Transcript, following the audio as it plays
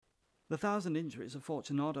The 1,000 injuries of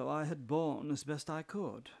Fortunato I had borne as best I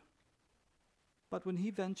could. But when he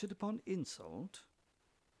ventured upon insult,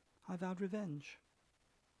 I vowed revenge.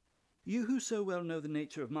 You who so well know the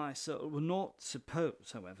nature of my soul will not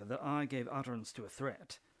suppose, however, that I gave utterance to a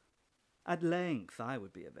threat. At length I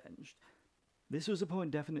would be avenged. This was a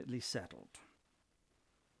point definitely settled.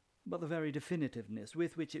 But the very definitiveness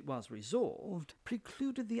with which it was resolved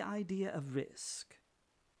precluded the idea of risk.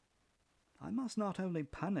 I must not only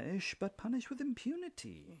punish, but punish with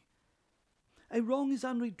impunity. A wrong is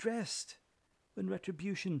unredressed when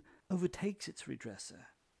retribution overtakes its redresser.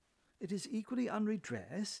 It is equally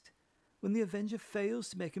unredressed when the avenger fails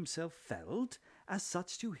to make himself felt as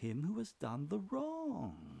such to him who has done the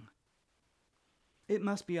wrong. It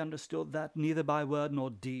must be understood that neither by word nor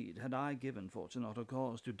deed had I given Fortunato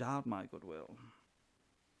cause to doubt my goodwill.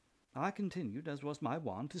 I continued, as was my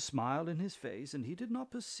wont, to smile in his face, and he did not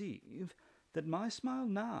perceive that my smile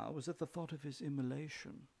now was at the thought of his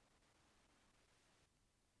immolation.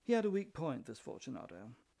 He had a weak point, this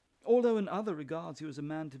Fortunato, although in other regards he was a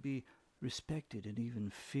man to be respected and even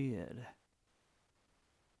feared.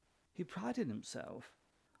 He prided himself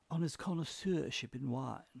on his connoisseurship in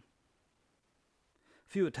wine.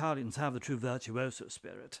 Few Italians have the true virtuoso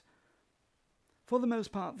spirit. For the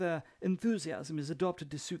most part, their enthusiasm is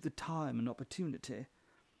adopted to suit the time and opportunity,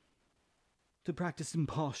 to practice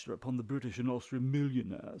imposture upon the British and Austrian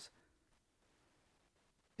millionaires.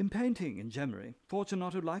 In painting and gemmary,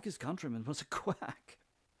 Fortunato, like his countrymen, was a quack.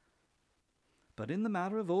 But in the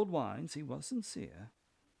matter of old wines he was sincere.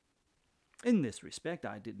 In this respect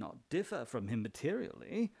I did not differ from him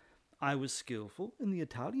materially. I was skilful in the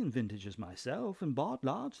Italian vintages myself, and bought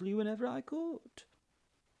largely whenever I could.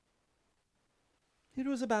 It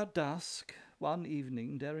was about dusk, one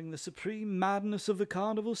evening during the supreme madness of the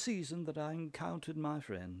carnival season, that I encountered my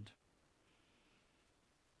friend.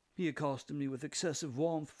 He accosted me with excessive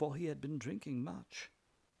warmth, for he had been drinking much.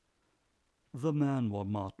 The man wore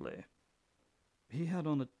motley. He had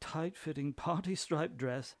on a tight-fitting party-striped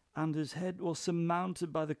dress, and his head was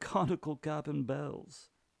surmounted by the conical cap and bells.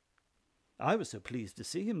 I was so pleased to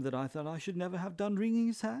see him that I thought I should never have done wringing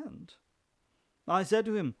his hand. I said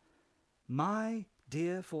to him, "My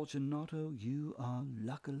dear Fortunato, you are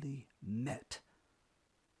luckily met.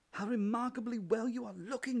 How remarkably well you are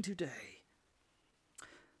looking today!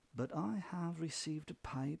 But I have received a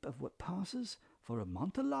pipe of what passes for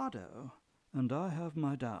Amontillado, and I have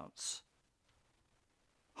my doubts."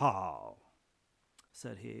 "How?"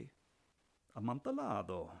 said he.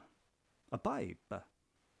 "Amontillado? A pipe?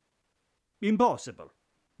 Impossible,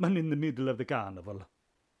 and in the middle of the carnival."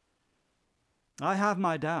 "I have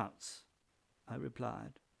my doubts," I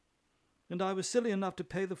replied, "and I was silly enough to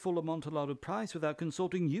pay the full Amontillado price without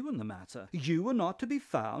consulting you in the matter. You were not to be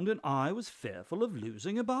found, and I was fearful of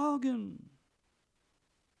losing a bargain."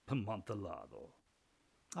 "Amontillado?"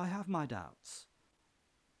 "I have my doubts."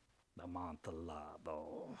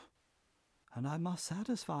 "Amontillado?" "And I must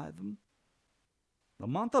satisfy them."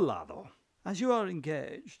 "Amontillado?" "As you are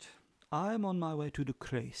engaged, I am on my way to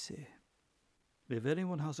Lucrece. If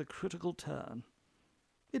anyone has a critical turn,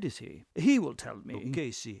 it is he. He will tell me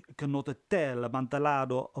Lucchesi cannot tell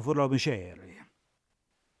Amontillado from sherry.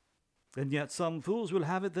 And yet some fools will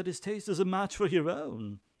have it that his taste is a match for your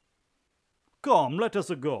own. Come, let us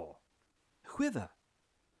go." "Whither?"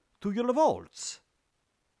 "To your vaults."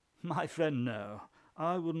 "My friend, no.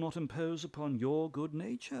 I will not impose upon your good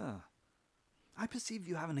nature. I perceive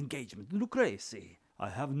you have an engagement in Lucrece." "I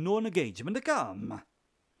have no engagement to come."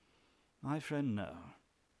 "My friend, no.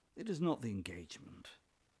 It is not the engagement,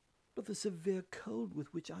 but the severe cold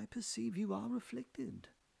with which I perceive you are afflicted.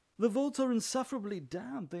 The vaults are insufferably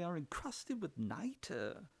damp. They are encrusted with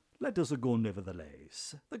nitre." "Let us go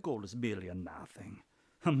nevertheless. The cold is merely a nothing.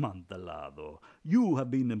 Amontillado, you have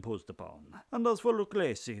been imposed upon. And as for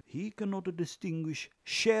Lucrece, he cannot distinguish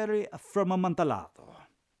sherry from Amontillado."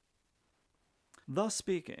 Thus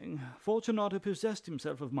speaking, Fortunato possessed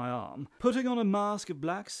himself of my arm, putting on a mask of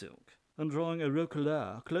black silk, and drawing a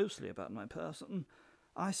roquelaire closely about my person,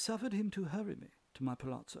 I suffered him to hurry me to my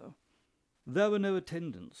palazzo. There were no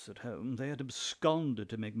attendants at home. They had absconded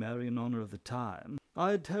to make merry in honour of the time.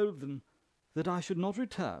 I had told them that I should not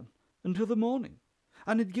return until the morning,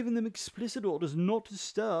 and had given them explicit orders not to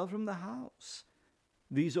stir from the house.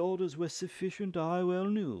 These orders were sufficient, I well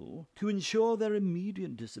knew, to ensure their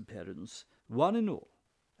immediate disappearance, one and all,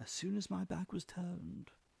 as soon as my back was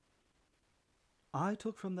turned. I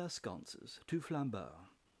took from their sconces 2 flambeaux,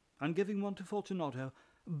 and giving one to Fortunato,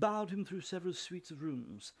 bowed him through several suites of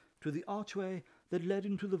rooms to the archway that led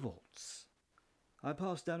into the vaults. I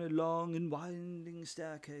passed down a long and winding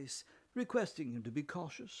staircase, requesting him to be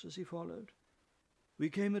cautious as he followed. We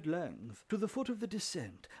came at length to the foot of the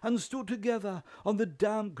descent, and stood together on the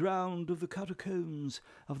damp ground of the catacombs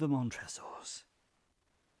of the Montresors.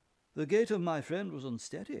 The gait of my friend was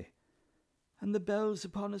unsteady, and the bells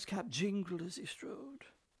upon his cap jingled as he strode.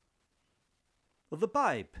 "The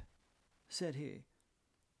pipe," said he.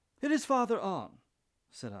 "It is farther on,"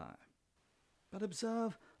 said I. "But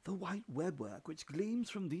observe the white webwork which gleams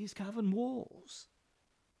from these cavern walls."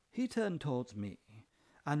 He turned towards me,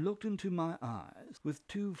 and looked into my eyes with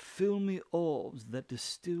two filmy orbs that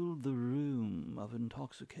distilled the rheum of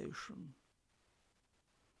intoxication.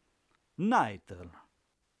 "Nitre?"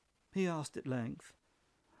 he asked at length.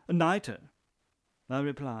 "Nitre," I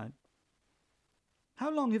replied.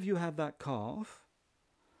 "How long have you had that cough?"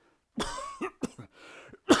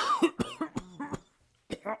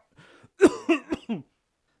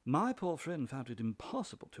 My poor friend found it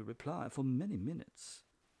impossible to reply for many minutes.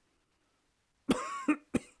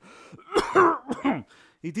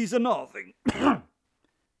 "It is nothing,"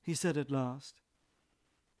 he said at last.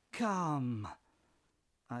 "Come,"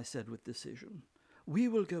 I said with decision. "We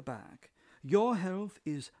will go back. Your health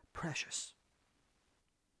is precious.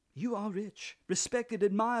 You are rich, respected,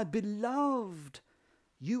 admired, beloved.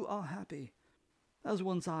 You are happy, as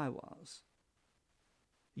once I was.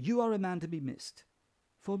 You are a man to be missed.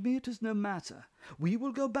 For me it is no matter. We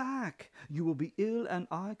will go back. You will be ill, and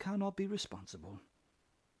I cannot be responsible.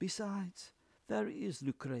 Besides, there is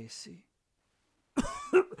Lucrece."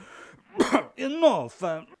 "Enough,"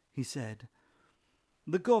 he said.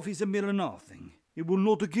 "The cough is a mere nothing. It will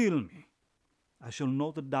not kill me. I shall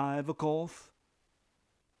not die of a cough."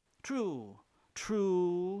 "True,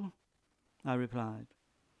 true," I replied.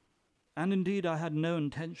 "And indeed I had no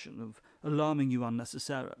intention of alarming you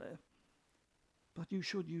unnecessarily. But you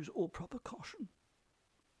should use all proper caution.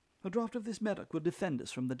 A draught of this medoc will defend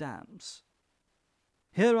us from the damps."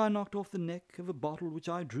 Here I knocked off the neck of a bottle which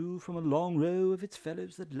I drew from a long row of its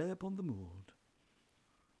fellows that lay upon the mould.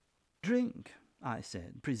 "Drink," I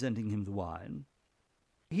said, presenting him the wine.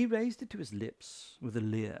 He raised it to his lips with a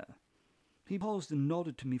leer. He paused and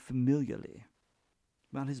nodded to me familiarly,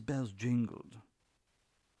 while his bells jingled.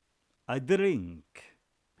 "I drink,"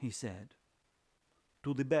 he said,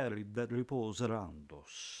 "to the buried that repose around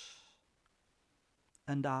us."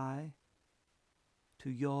 "And I, to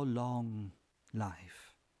your long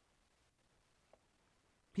life."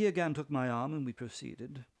 He again took my arm, and we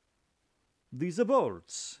proceeded. "These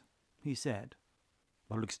vaults," he said,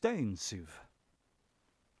 "are extensive."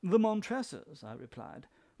 "The Montresors," I replied,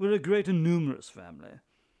 "were a great and numerous family."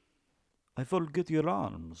 "I forget your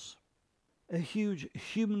arms." "A huge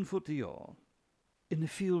human foot d'or, in a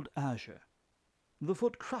field azure. The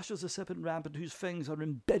foot crushes a serpent rampant whose fangs are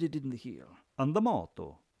embedded in the heel." "And the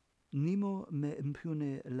motto?" "Nemo me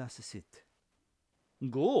impune lacessit."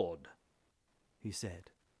 "Good," he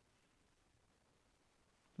said.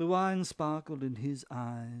 The wine sparkled in his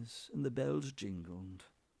eyes, and the bells jingled.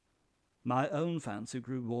 My own fancy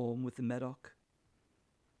grew warm with the medoc.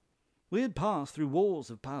 We had passed through walls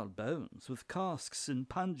of piled bones, with casks and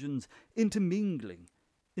puncheons intermingling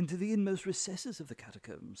into the inmost recesses of the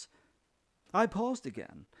catacombs. I paused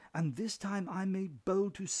again, and this time I made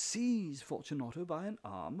bold to seize Fortunato by an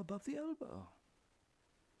arm above the elbow.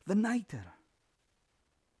 "The nitre,"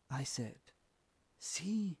 I said.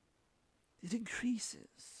 "See, it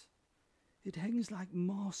increases. It hangs like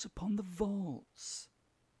moss upon the vaults.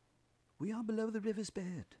 We are below the river's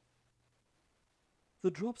bed.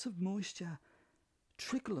 The drops of moisture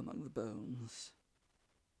trickle among the bones.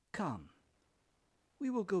 Come, we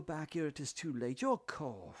will go back ere it is too late. Your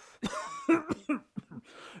cough."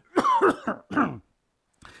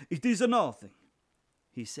 "It is nothing,"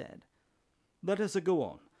 he said. "Let us go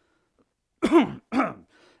on.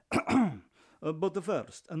 But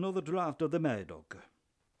first, another draught of the medoc."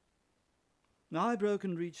 I broke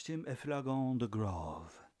and reached him a flagon de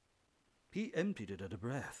Grave. He emptied it at a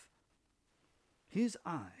breath. His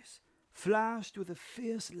eyes flashed with a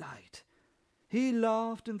fierce light. He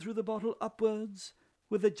laughed and threw the bottle upwards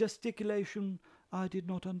with a gesticulation I did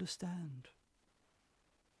not understand.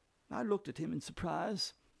 I looked at him in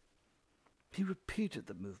surprise. He repeated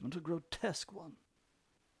the movement, a grotesque one.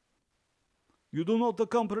 "You do not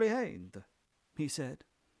comprehend," he said.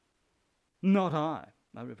 "Not I,"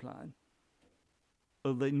 I replied.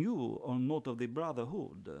 "Then you are not of the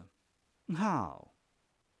Brotherhood." "How?"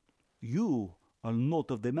 "You are not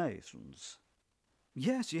of the Masons."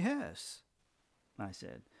 Yes, I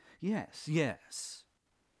said. Yes.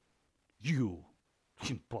 "You,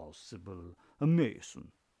 impossible, a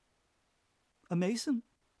Mason." "A Mason?"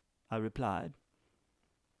 I replied.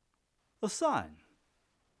 "A sign,"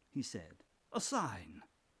 he said. "A sign."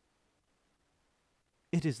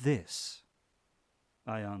 "It is this,"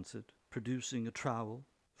 I answered, producing a trowel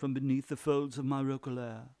from beneath the folds of my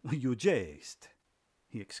roquelaire. "You jest,"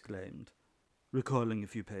 he exclaimed, recoiling a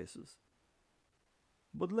few paces.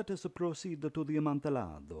 "But let us proceed to the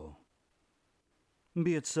Amontillado."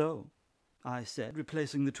 "Be it so," I said,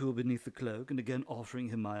 replacing the tool beneath the cloak and again offering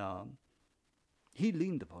him my arm. He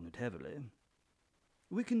leaned upon it heavily.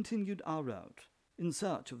 We continued our route in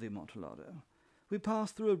search of the Amontillado. We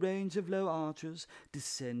passed through a range of low arches,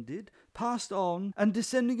 descended, passed on, and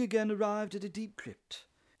descending again arrived at a deep crypt,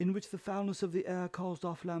 in which the foulness of the air caused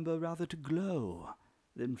our flambeau rather to glow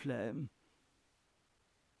than flame.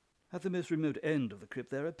 At the most remote end of the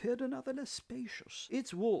crypt there appeared another less spacious.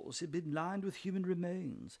 Its walls had been lined with human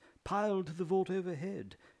remains, piled to the vault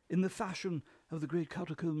overhead, in the fashion of the great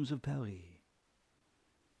catacombs of Paris.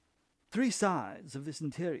 3 sides of this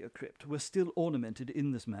interior crypt were still ornamented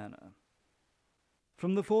in this manner.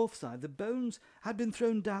 From the 4th side the bones had been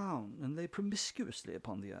thrown down, and lay promiscuously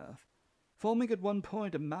upon the earth, forming at one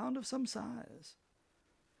point a mound of some size.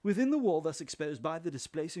 Within the wall thus exposed by the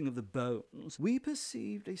displacing of the bones, we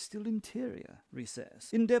perceived a still interior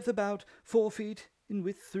recess, in depth about 4 feet, in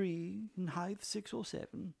width 3, in height 6 or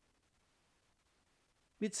 7.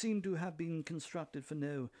 It seemed to have been constructed for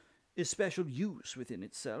no especial use within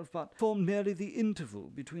itself, but formed merely the interval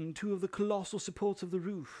between 2 of the colossal supports of the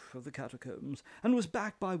roof of the catacombs, and was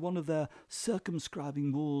backed by one of their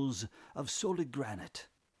circumscribing walls of solid granite.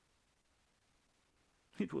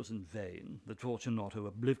 It was in vain that Fortunato,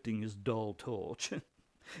 uplifting his dull torch,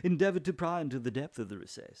 endeavoured to pry into the depth of the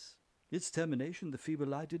recess. Its termination the feeble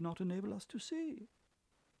light did not enable us to see.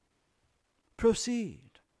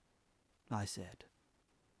 "Proceed," I said.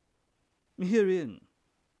 "Herein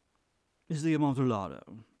is the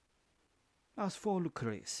Amontillado. As for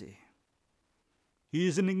Lucrezi—" "He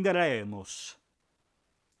is an ignoramus,"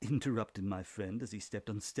 interrupted my friend as he stepped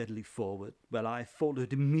unsteadily forward, while I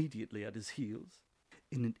followed immediately at his heels.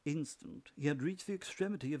 In an instant he had reached the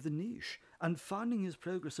extremity of the niche, and finding his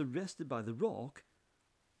progress arrested by the rock,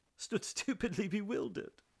 stood stupidly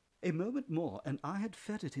bewildered. A moment more, and I had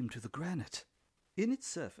fettered him to the granite. In its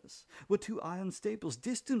surface were 2 iron staples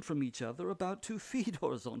distant from each other about 2 feet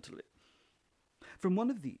horizontally. From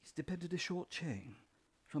one of these depended a short chain,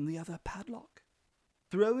 from the other a padlock.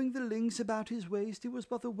 Throwing the links about his waist, it was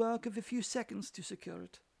but the work of a few seconds to secure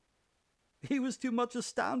it. He was too much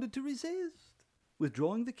astounded to resist.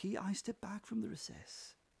 Withdrawing the key, I stepped back from the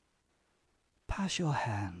recess. "Pass your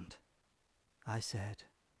hand," I said,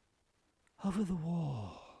 "over the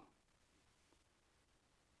wall.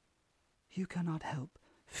 You cannot help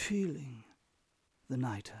feeling the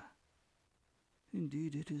nitre.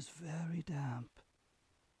 Indeed, it is very damp.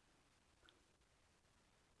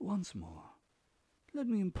 Once more, let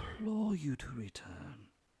me implore you to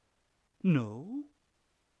return. No?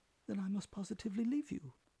 Then I must positively leave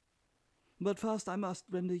you. But first I must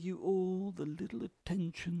render you all the little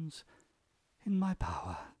attentions in my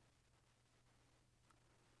power."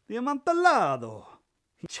 "The Amontillado!"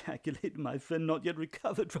 ejaculated my friend, not yet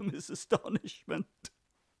recovered from his astonishment.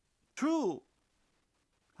 "True,"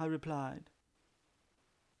 I replied.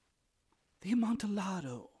 "The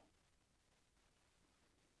Amontillado."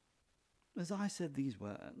 As I said these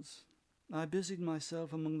words, I busied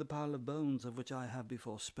myself among the pile of bones of which I have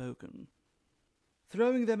before spoken.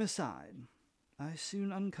 Throwing them aside, I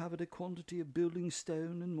soon uncovered a quantity of building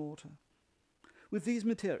stone and mortar. With these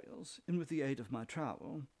materials, and with the aid of my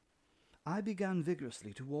trowel, I began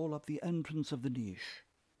vigorously to wall up the entrance of the niche.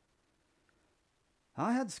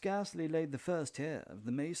 I had scarcely laid the first tier of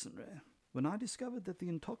the masonry when I discovered that the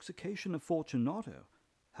intoxication of Fortunato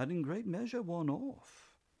had in great measure worn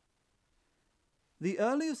off. The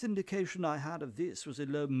earliest indication I had of this was a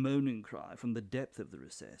low moaning cry from the depth of the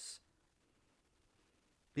recess.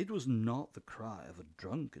 It was not the cry of a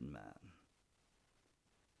drunken man.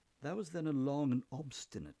 There was then a long and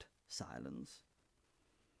obstinate silence.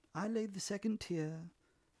 I laid the 2nd tier,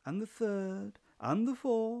 and the 3rd, and the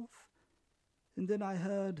 4th, and then I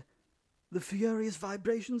heard the furious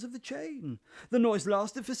vibrations of the chain. The noise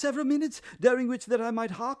lasted for several minutes, during which that I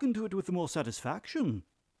might hearken to it with the more satisfaction.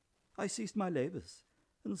 I ceased my labours,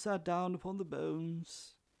 and sat down upon the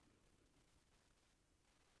bones.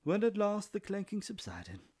 When at last the clanking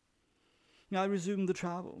subsided, I resumed the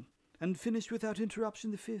trowel, and finished without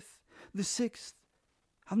interruption the 5th, the 6th,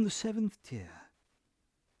 and the 7th tier.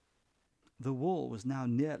 The wall was now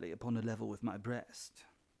nearly upon a level with my breast.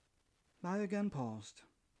 I again paused,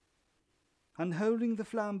 and holding the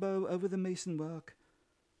flambeau over the mason work,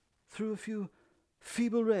 threw a few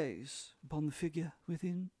feeble rays upon the figure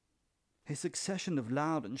within. A succession of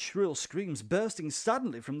loud and shrill screams bursting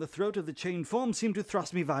suddenly from the throat of the chained form seemed to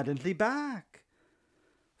thrust me violently back.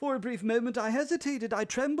 For a brief moment I hesitated, I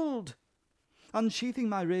trembled. Unsheathing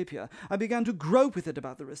my rapier, I began to grope with it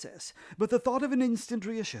about the recess, but the thought of an instant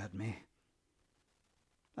reassured me.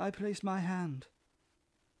 I placed my hand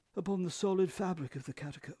upon the solid fabric of the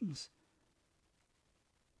catacombs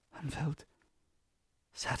and felt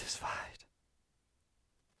satisfied.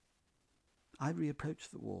 I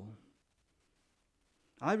reapproached the wall.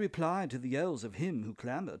 I replied to the yells of him who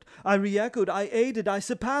clamoured. I re-echoed, I aided, I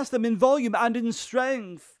surpassed them in volume and in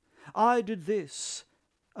strength. I did this,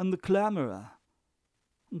 and the clamourer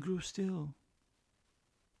grew still.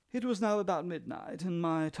 It was now about midnight, and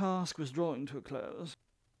my task was drawing to a close.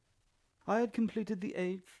 I had completed the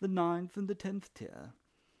 8th, the 9th, and the 10th tier.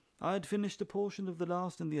 I had finished a portion of the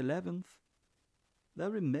last and the 11th.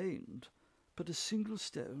 There remained but a single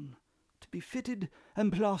stone to be fitted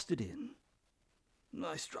and plastered in.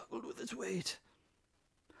 I struggled with its weight.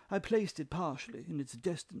 I placed it partially in its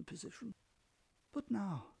destined position. But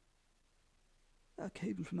now there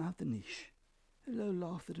came from out the niche a low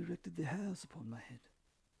laugh that erected the hairs upon my head.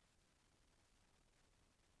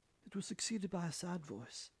 It was succeeded by a sad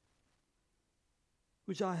voice,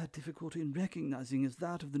 which I had difficulty in recognizing as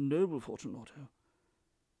that of the noble Fortunato.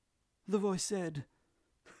 The voice said,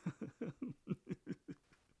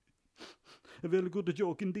 "A very good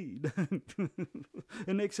joke indeed.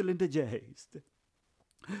 An excellent jest.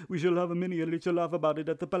 We shall have many a little laugh about it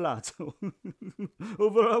at the palazzo.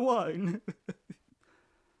 Over our wine."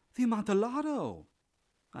 "The Amontillado,"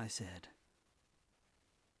 I said.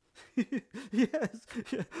 Yes,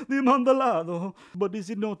 the Amontillado. But is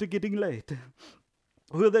it not getting late?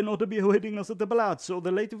 Will they not be awaiting us at the palazzo,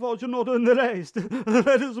 the lady Fortunato and the rest?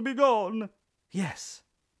 Let us be gone." "Yes,"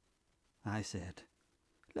 I said.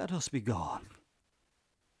 "Let us be gone."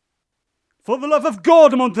 "For the love of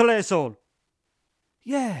God, Monteleso!"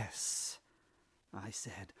 "Yes," I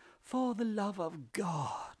said, "for the love of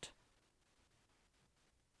God."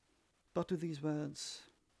 But to these words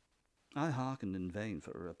I hearkened in vain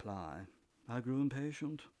for a reply. I grew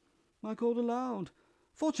impatient. I called aloud,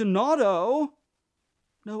 "Fortunato!"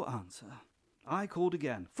 No answer. I called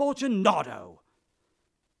again, "Fortunato!"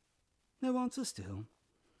 No answer still.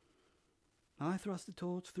 I thrust the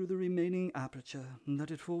torch through the remaining aperture and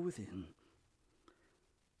let it fall within.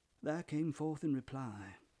 There came forth in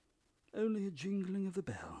reply only a jingling of the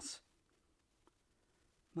bells.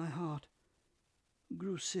 My heart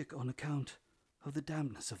grew sick on account of the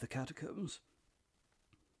dampness of the catacombs.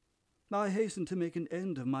 I hastened to make an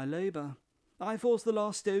end of my labour. I forced the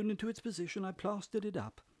last stone into its position. I plastered it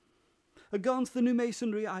up. Against the new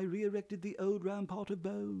masonry I re-erected the old rampart of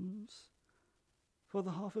bones. For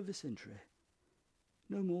the half of a century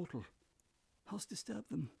no mortal has disturbed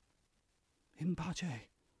them. In pace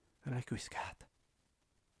requiescat.